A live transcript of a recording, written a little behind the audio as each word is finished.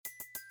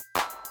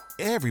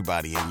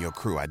Everybody in your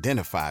crew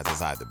identifies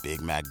as either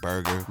Big Mac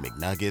Burger,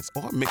 McNuggets,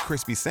 or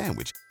McCrispy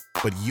Sandwich.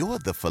 But you're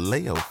the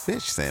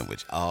Filet-O-Fish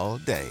Sandwich all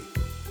day.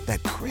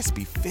 That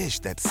crispy fish,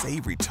 that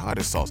savory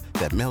tartar sauce,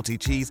 that melty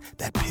cheese,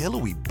 that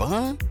pillowy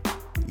bun.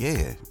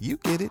 Yeah, you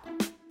get it.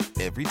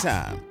 Every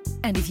time.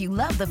 And if you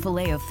love the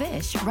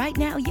Filet-O-Fish, right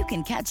now you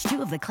can catch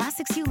two of the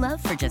classics you love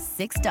for just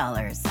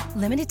 $6.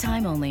 Limited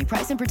time only.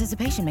 Price and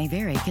participation may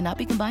vary. Cannot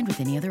be combined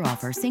with any other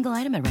offer. Single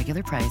item at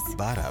regular price.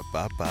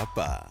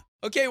 Ba-da-ba-ba-ba.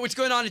 Okay, what's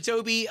going on? It's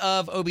Obi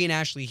of Obi and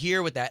Ashley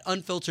here with that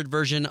unfiltered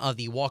version of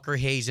the Walker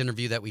Hayes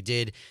interview that we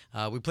did.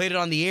 We played it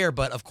on the air,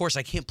 but of course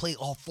I can't play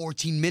all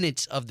 14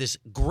 minutes of this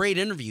great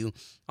interview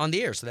on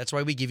the air. So that's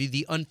why we give you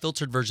the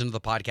unfiltered version of the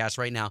podcast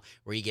right now,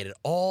 where you get it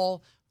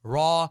all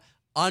raw,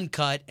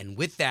 uncut, and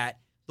with that,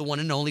 the one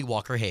and only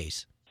Walker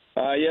Hayes.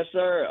 Yes,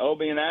 sir.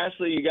 Obi and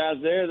Ashley, you guys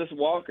there? This is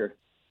Walker.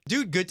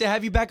 Dude, good to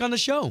have you back on the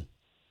show.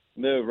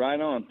 Dude,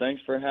 right on.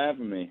 Thanks for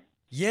having me.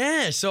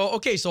 Yeah. So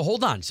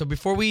hold on. So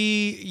before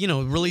we,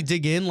 really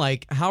dig in,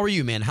 like, how are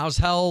you, man? How's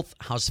health?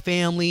 How's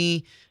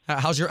family?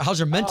 How's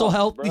your mental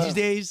health these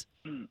days?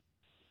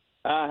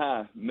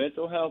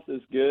 Mental health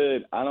is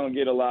good. I don't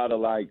get a lot of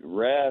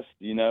rest.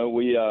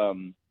 We,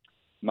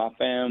 my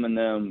fam and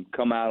them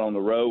come out on the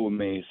road with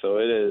me. So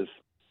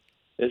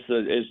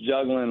it's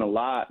juggling a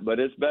lot, but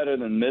it's better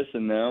than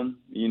missing them,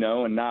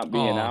 and not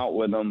being out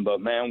with them. But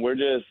man,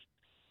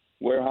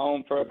 we're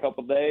home for a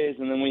couple days,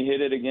 and then we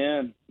hit it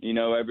again,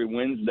 every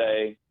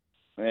Wednesday.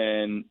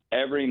 And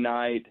every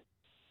night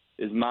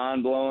is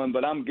mind-blowing,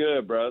 but I'm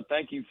good, bro.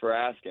 Thank you for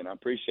asking. I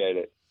appreciate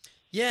it.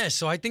 Yeah,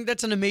 so I think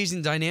that's an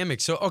amazing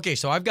dynamic. So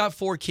I've got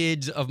 4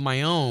 kids of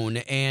my own,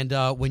 and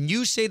when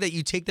you say that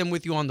you take them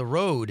with you on the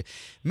road,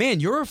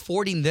 man, you're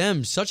affording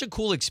them such a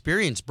cool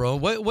experience, bro.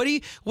 What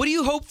do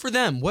you hope for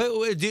them?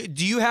 What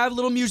do you have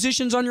little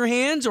musicians on your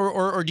hands,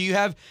 or do you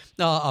have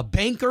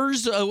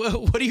bankers?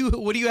 What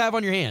do you have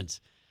on your hands?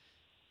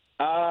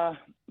 I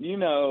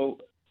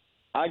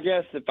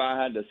guess if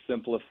I had to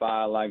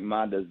simplify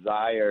my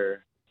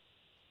desire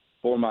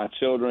for my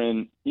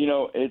children,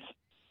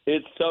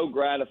 it's so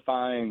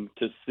gratifying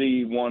to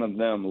see one of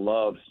them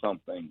love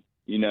something,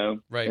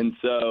 Right. And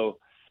so,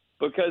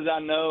 because I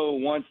know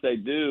once they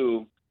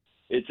do,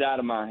 it's out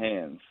of my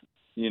hands,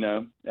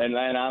 and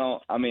I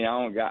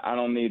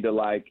don't need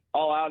to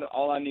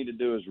all I need to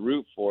do is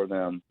root for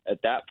them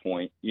at that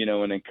point,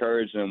 and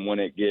encourage them when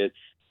it gets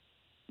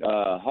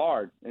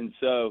hard. And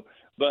so,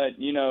 but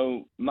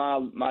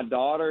my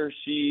daughter,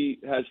 she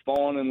has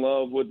fallen in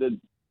love with the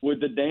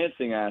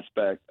dancing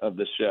aspect of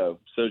the show.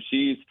 So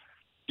she's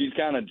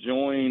kind of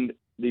joined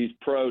these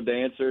pro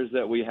dancers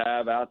that we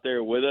have out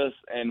there with us,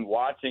 and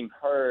watching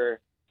her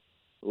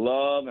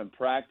love and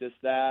practice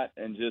that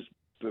and just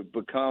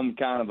become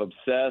kind of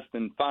obsessed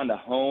and find a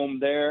home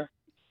there,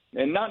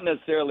 and not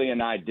necessarily an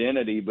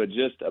identity, but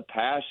just a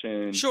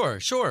passion. Sure.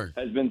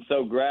 Has been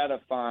so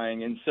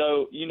gratifying. And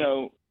so,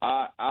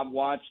 I've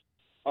watched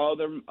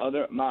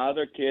my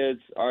other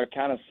kids are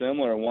kind of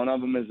similar. One of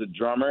them is a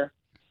drummer,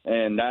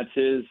 and that's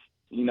his.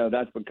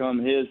 That's become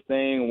his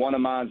thing. One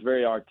of mine's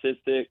very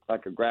artistic,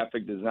 like a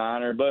graphic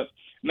designer. But,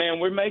 man,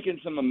 we're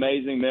making some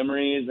amazing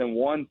memories. And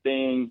one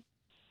thing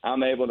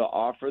I'm able to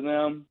offer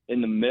them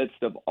in the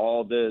midst of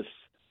all this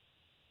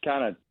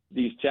kind of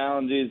these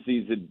challenges,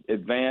 these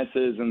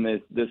advances, and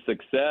this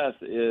success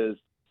is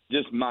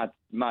just my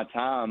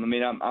time. I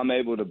mean, I'm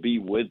able to be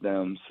with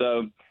them.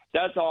 So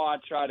that's all I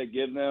try to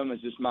give them is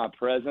just my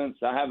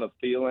presence. I have a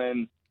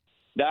feeling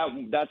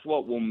that's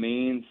what will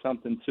mean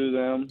something to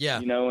them,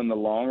 in the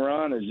long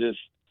run, is just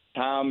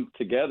time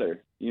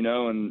together,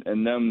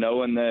 and them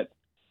knowing that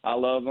I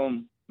love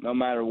them no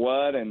matter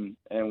what, and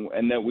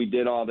that we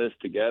did all this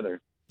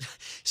together.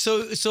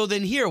 So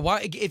then here,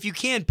 why, if you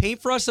can, paint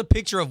for us a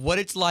picture of what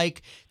it's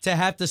like to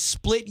have to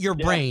split your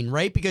brain,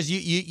 right? Because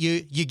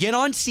you get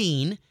on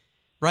scene,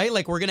 right?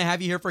 Like, we're going to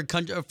have you here for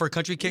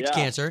Country Kicks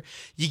Cancer.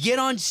 You get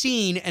on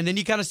scene, and then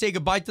you kind of say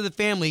goodbye to the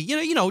family.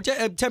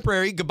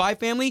 Temporary goodbye,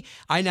 family.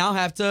 I now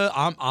have to.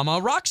 I'm a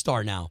rock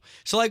star now.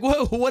 So, like,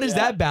 what is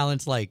that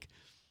balance like?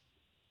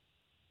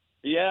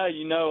 Yeah,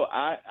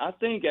 I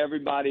think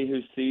everybody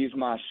who sees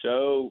my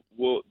show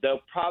will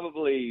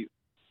probably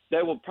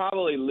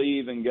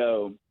leave and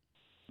go,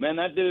 man,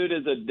 that dude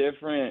is a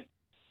different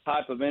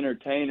type of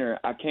entertainer.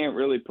 I can't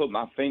really put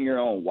my finger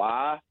on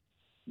why.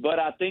 But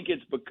I think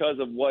it's because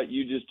of what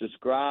you just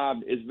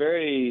described. It's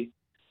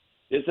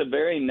a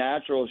very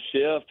natural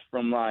shift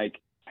from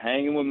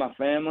hanging with my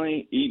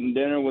family, eating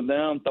dinner with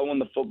them, throwing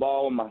the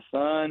football with my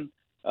son,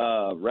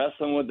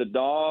 wrestling with the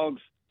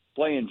dogs,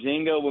 playing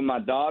Jenga with my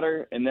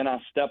daughter, and then I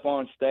step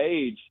on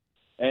stage.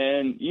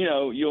 And,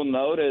 you'll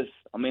notice,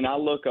 I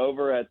look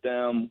over at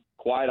them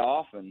quite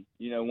often,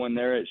 when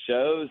they're at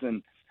shows,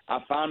 and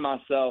I find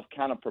myself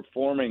kind of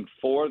performing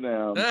for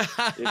them,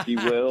 if you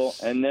will.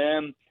 And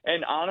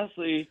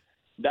honestly,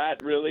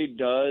 that really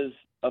does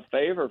a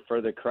favor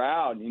for the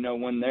crowd,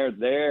 when they're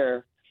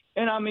there.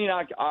 And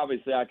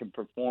obviously I can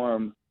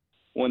perform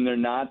when they're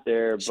not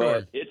there,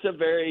 sure. But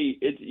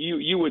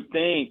you would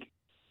think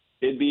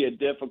it'd be a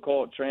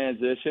difficult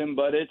transition,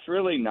 but it's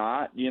really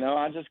not. You know,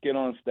 I just get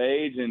on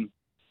stage and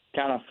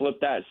kind of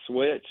flip that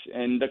switch,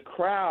 and the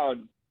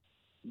crowd,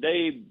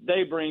 they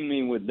bring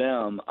me with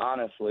them.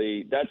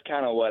 Honestly, that's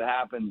kind of what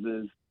happens.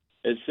 Is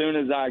as soon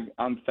as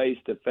I'm face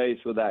to face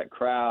with that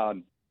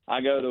crowd,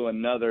 I go to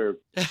another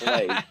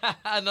place,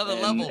 another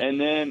level, and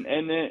then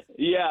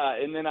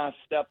I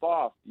step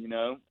off, you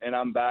know, and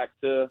I'm back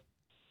to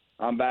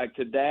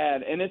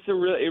dad, and it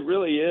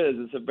really is.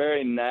 It's a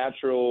very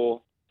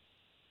natural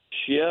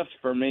shift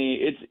for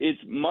me.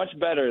 It's much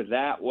better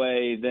that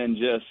way than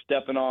just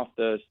stepping off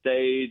the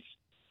stage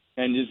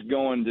and just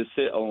going to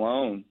sit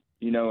alone,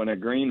 you know, in a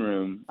green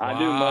room. Wow. I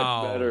do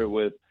much better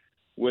with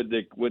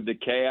the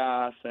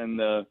chaos and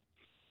the,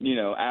 you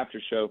know,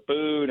 after show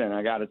food, and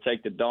I got to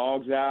take the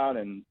dogs out,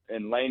 and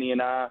Lainey and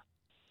I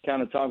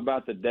kind of talk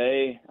about the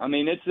day. I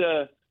mean, it's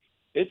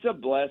a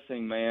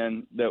blessing,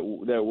 man, that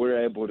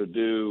we're able to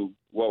do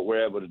what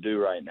we're able to do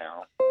right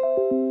now.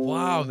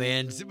 Wow,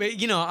 man.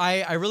 You know,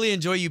 I really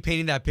enjoy you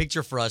painting that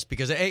picture for us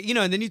because, you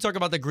know, and then you talk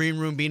about the green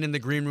room, being in the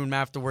green room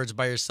afterwards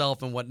by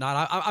yourself and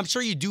whatnot. I'm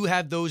sure you do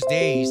have those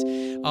days,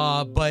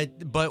 but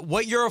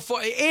what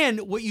and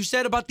what you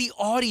said about the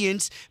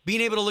audience being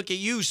able to look at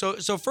you.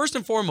 So first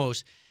and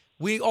foremost,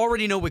 we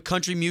already know with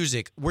country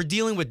music, we're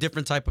dealing with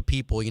different type of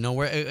people. You know,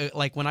 where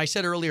like when I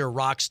said earlier,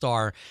 rock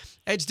star,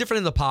 it's different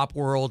in the pop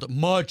world,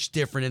 much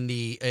different in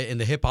the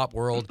hip hop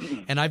world,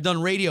 and I've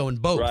done radio in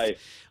both. Right.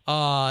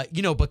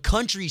 You know, but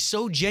country's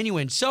so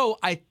genuine. So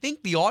I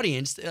think the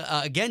audience,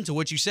 again, to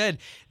what you said,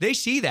 they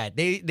see that,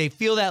 they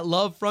feel that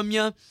love from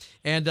you,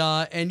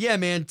 and yeah,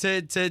 man,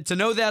 to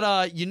know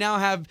that you now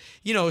have,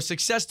 you know,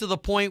 success to the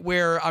point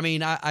where, I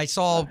mean, I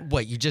saw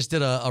what you just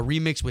did a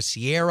remix with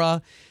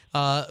Sierra.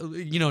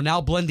 You know,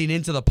 now blending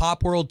into the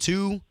pop world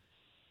too.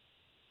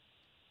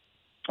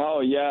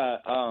 Oh yeah,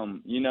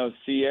 you know,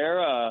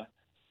 Sierra.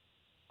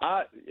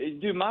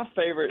 Dude, my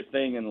favorite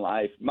thing in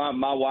life.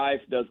 My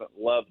wife doesn't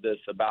love this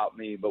about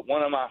me, but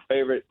one of my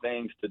favorite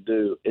things to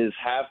do is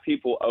have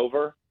people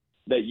over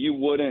that you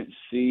wouldn't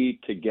see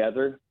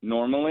together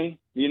normally.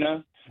 You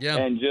know, yeah,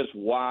 and just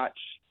watch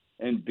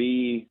and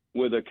be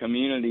with a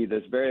community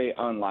that's very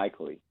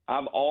unlikely.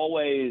 I've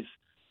always,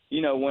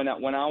 you know, when I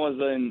was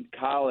in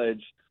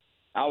college,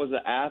 I was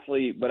an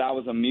athlete, but I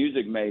was a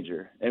music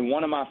major. And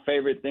one of my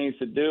favorite things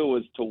to do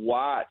was to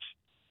watch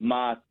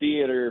my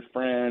theater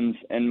friends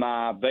and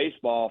my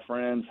baseball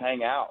friends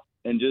hang out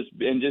and just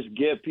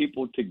get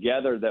people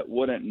together that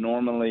wouldn't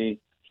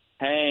normally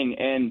hang.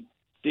 And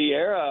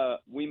Sierra,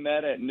 we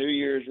met at New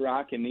Year's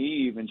Rockin'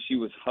 Eve, and she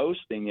was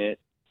hosting it,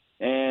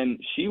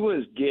 and she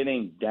was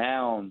getting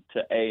down to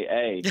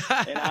AA.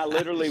 And I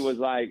literally was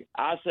like,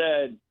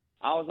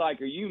 I was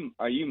like, are you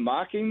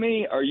mocking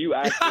me? Or are you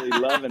actually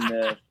loving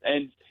this?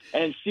 And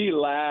she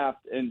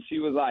laughed, and she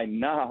was like,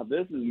 nah,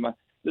 this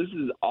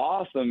is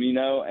awesome, you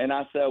know? And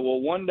I said,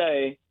 well, one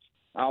day,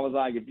 I was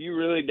like, if you're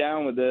really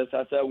down with this,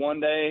 I said,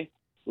 one day,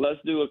 let's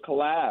do a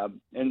collab.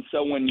 And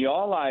so when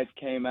Y'all Life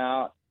came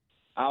out,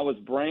 I was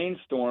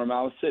brainstorming.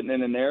 I was sitting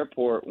in an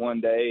airport one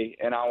day,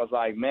 and I was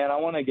like, man, I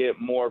want to get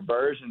more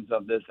versions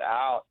of this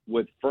out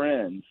with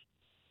friends,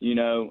 you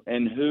know,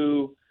 and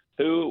who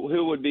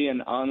would be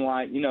an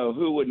unlike, you know,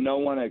 who would no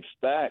one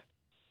expect.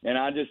 And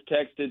I just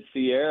texted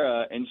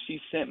Sierra, and she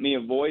sent me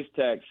a voice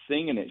text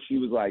singing it. She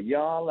was like,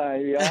 y'all,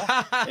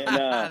 yeah.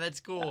 And,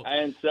 that's cool.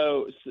 And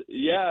so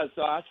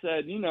I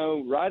said, you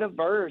know, write a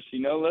verse,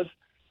 you know,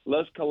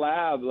 let's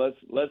collab.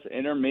 Let's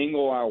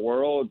intermingle our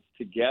worlds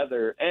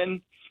together. And,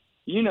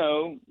 you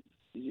know,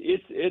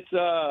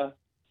 I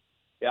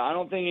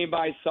don't think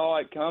anybody saw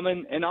it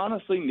coming, and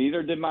honestly,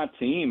 neither did my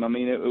team. I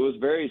mean, it was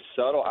very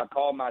subtle. I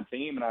called my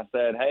team and I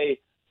said, hey,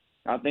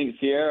 I think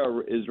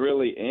Sierra is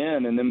really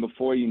in. And then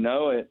before you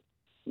know it,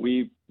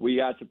 we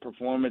got to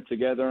perform it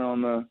together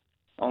on the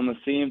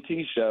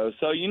CMT show.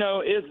 So, you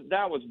know,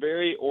 that was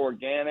very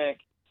organic.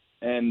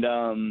 And,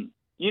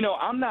 you know,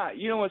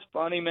 you know what's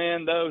funny,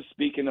 man, though,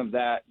 speaking of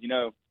that, you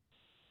know,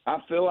 I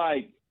feel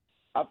like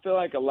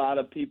a lot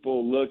of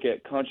people look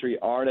at country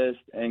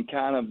artists and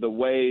kind of the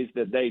ways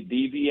that they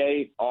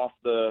deviate off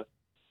the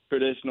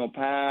traditional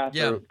path,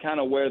 or kind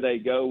of where they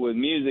go with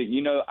music.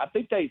 You know, I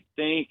think they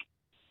think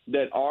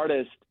that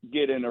artists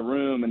get in a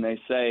room and they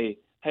say,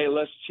 hey,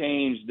 let's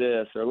change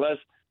this, or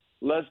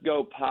let's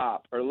go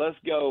pop, or let's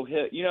go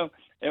hit, you know.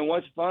 And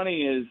what's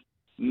funny is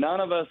none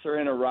of us are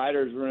in a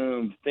writer's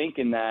room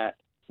thinking that.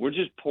 We're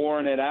just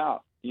pouring it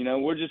out. You know,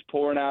 we're just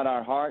pouring out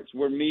our hearts.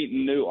 I'm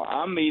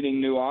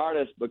meeting new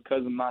artists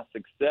because of my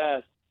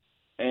success,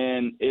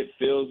 and it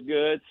feels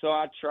good, so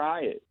I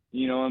try it.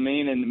 You know what I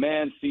mean? And,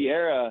 man,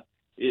 Sierra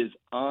is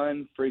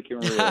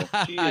unfreaking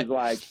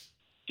real.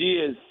 She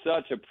is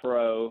such a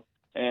pro,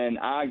 and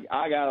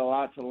I got a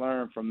lot to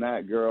learn from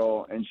that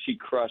girl, and she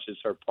crushes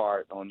her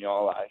part on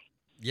Y'all Life.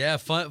 Yeah,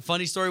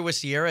 funny story with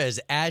Sierra is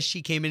as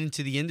she came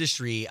into the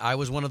industry, I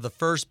was one of the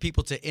first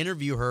people to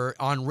interview her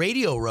on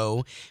Radio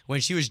Row when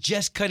she was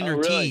just cutting her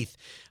really? teeth.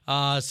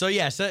 So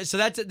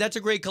that's a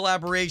great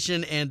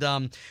collaboration.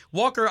 And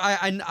Walker,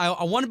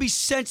 I want to be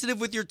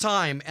sensitive with your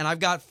time, and I've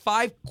got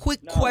 5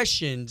 quick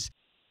questions.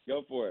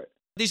 Go for it.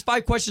 These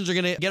 5 questions are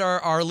going to get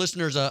our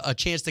listeners a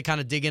chance to kind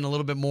of dig in a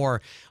little bit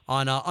more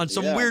on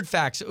some weird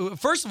facts.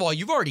 First of all,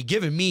 you've already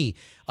given me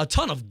a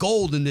ton of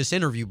gold in this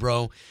interview,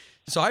 bro.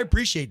 So I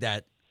appreciate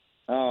that.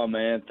 Oh,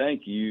 man,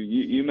 thank you.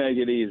 You make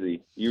it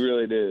easy. You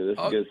really do. This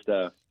is good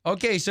stuff.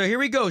 Okay, so here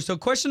we go. So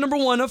question number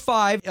 1 of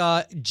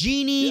 5,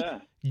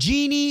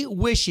 Genie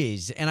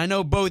wishes, and I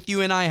know both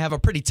you and I have a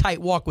pretty tight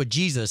walk with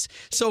Jesus.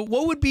 So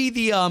what would be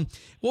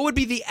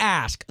the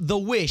ask, the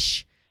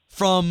wish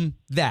from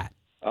that?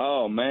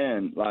 Oh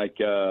man, like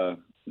if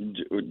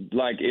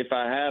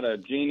I had a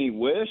genie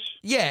wish?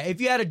 Yeah, if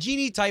you had a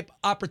genie type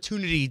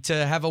opportunity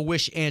to have a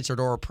wish answered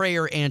or a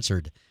prayer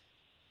answered.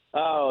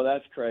 Oh,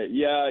 that's great.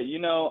 Yeah, I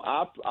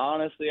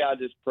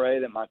just pray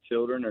that my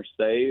children are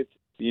saved.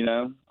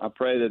 I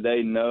pray that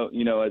they know,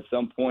 at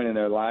some point in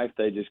their life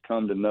they just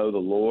come to know the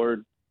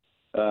Lord,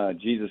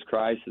 Jesus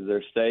Christ as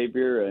their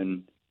Savior,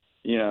 and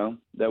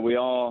that we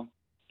all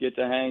get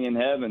to hang in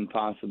heaven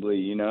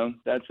possibly.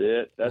 That's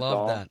it. That's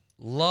all.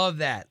 Love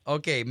that.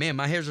 Okay, man,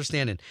 my hairs are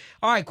standing.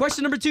 All right,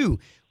 question number 2.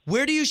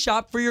 Where do you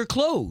shop for your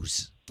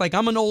clothes? Like,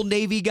 I'm an Old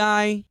Navy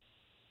guy.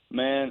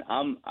 Man,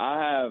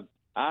 I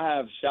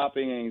have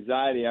shopping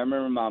anxiety. I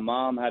remember my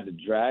mom had to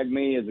drag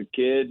me as a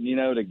kid,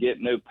 to get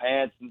new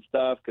pants and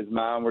stuff because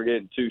mine were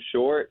getting too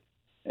short.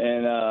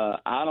 And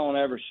I don't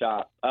ever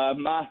shop. I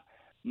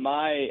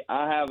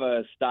have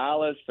a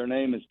stylist. Her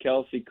name is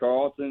Kelsey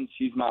Carlton.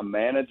 She's my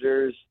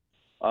manager's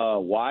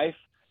wife.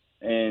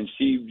 And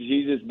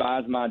she just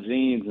buys my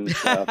jeans and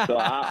stuff. So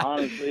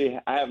I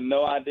have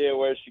no idea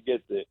where she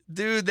gets it.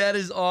 Dude, that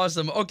is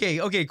awesome.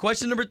 Okay.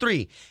 Question number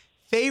 3.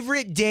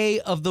 Favorite day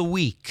of the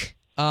week?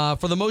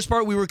 For the most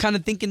part, we were kind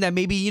of thinking that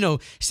maybe,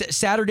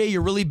 Saturday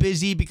you're really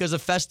busy because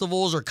of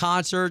festivals or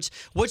concerts.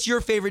 What's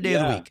your favorite day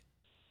of the week?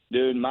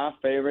 Dude, my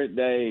favorite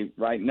day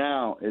right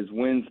now is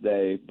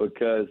Wednesday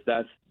because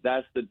that's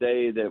the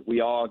day that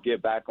we all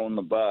get back on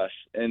the bus.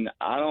 And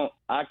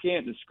I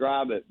can't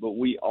describe it, but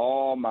we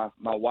all, my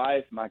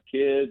wife, my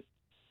kids,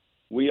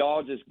 we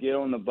all just get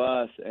on the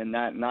bus, and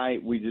that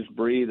night we just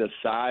breathe a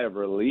sigh of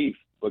relief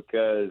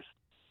because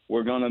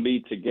we're going to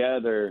be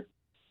together,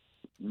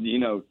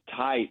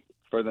 tight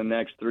for the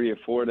next 3 or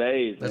 4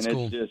 days. That's and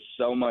cool. It's just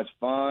so much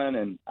fun,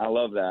 and I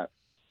love that.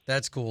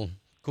 That's cool.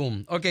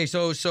 Cool. Okay,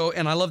 so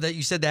and I love that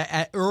you said that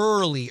at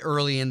early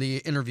in the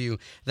interview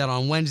that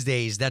on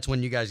Wednesdays that's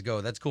when you guys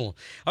go. That's cool.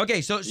 Okay,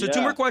 so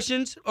 2 more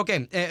questions.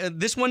 Okay,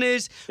 this one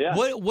is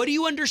what do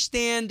you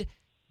understand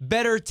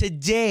better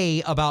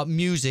today about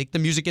music, the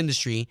music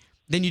industry,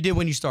 than you did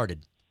when you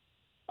started?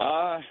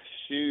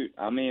 Shoot.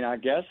 I mean, I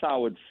guess I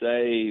would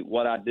say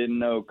what I didn't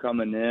know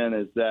coming in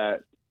is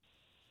that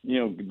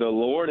the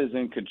Lord is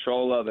in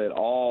control of it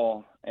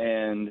all,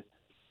 and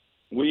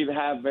we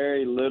have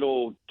very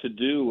little to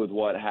do with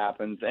what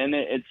happens. And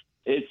let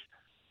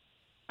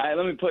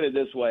me put it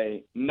this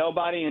way.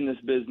 Nobody in this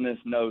business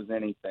knows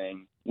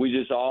anything. We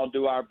just all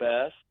do our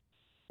best.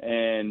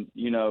 And,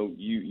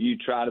 you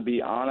try to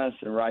be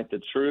honest and write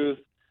the truth.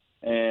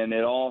 And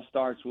it all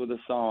starts with a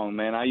song,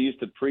 man. I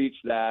used to preach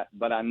that,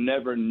 but I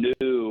never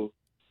knew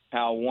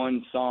how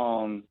one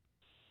song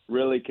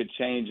really could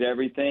change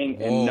everything.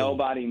 Whoa. And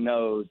nobody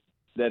knows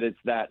that it's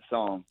that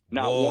song.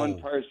 Not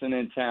one person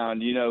in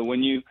town.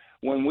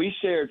 When we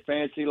shared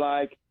Fancy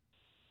Like,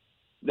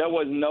 there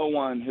was no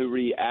one who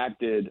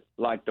reacted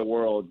like the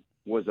world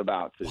was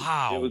about to.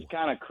 Wow. It was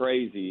kind of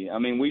crazy. I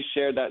mean, we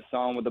shared that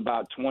song with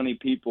about 20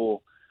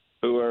 people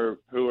who were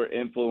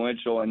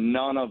influential, and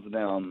none of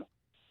them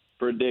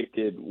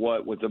predicted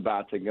what was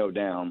about to go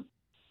down.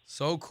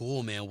 So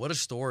cool, man. What a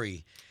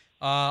story.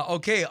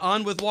 Okay,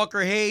 on with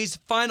Walker Hayes.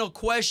 Final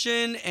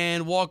question.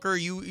 And Walker,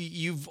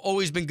 you've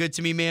always been good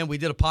to me, man. We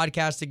did a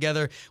podcast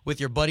together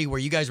with your buddy where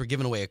you guys were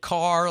giving away a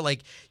car.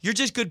 Like, you're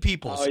just good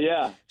people. Oh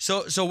yeah.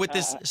 So with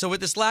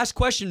this last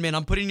question, man,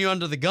 I'm putting you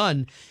under the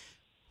gun.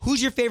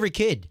 Who's your favorite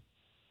kid?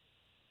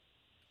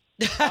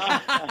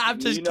 I'm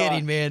just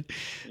kidding, man.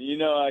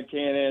 I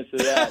can't answer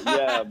that.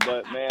 Yeah,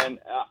 but man,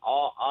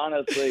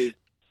 honestly,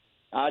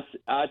 I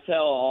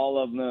tell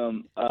all of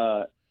them.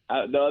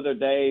 The other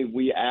day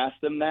we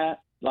asked them that.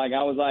 Like,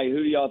 I was like,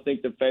 who do y'all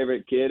think the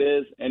favorite kid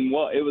is? And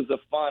it was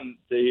fun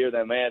to hear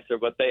them answer,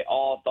 but they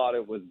all thought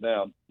it was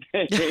them.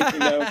 That's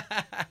and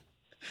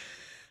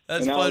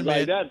fun, I was man.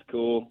 like, that's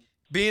cool.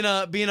 Being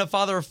a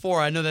father of 4,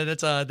 I know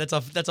that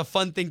that's a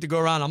fun thing to go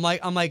around.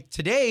 I'm like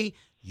today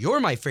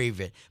you're my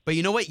favorite, but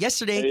you know what?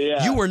 Yesterday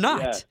you were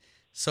not. Yeah.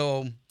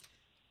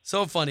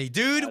 So funny,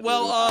 dude.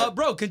 Well,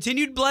 bro,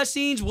 continued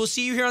blessings. We'll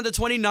see you here on the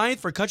 29th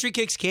for Country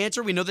Kicks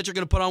Cancer. We know that you're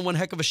going to put on one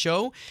heck of a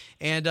show.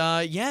 And,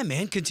 yeah,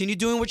 man, continue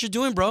doing what you're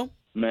doing, bro.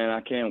 Man,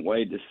 I can't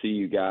wait to see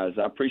you guys.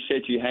 I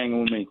appreciate you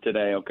hanging with me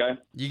today, okay?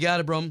 You got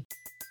it, bro.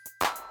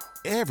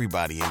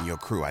 Everybody in your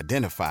crew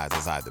identifies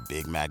as either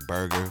Big Mac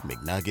Burger,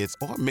 McNuggets,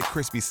 or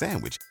McCrispy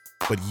Sandwich.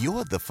 But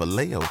you're the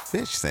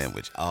Filet-O-Fish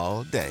Sandwich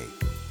all day.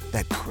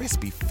 That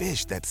crispy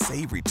fish, that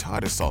savory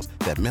tartar sauce,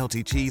 that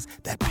melty cheese,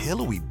 that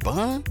pillowy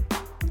bun.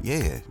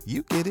 Yeah,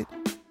 you get it.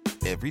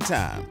 Every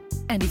time.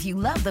 And if you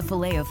love the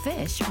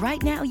Filet-O-Fish,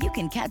 right now you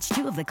can catch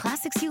two of the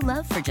classics you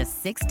love for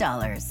just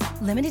 $6.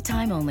 Limited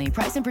time only.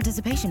 Price and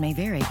participation may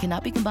vary.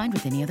 Cannot be combined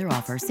with any other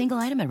offer. Single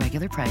item at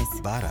regular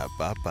price.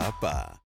 Ba-da-ba-ba-ba.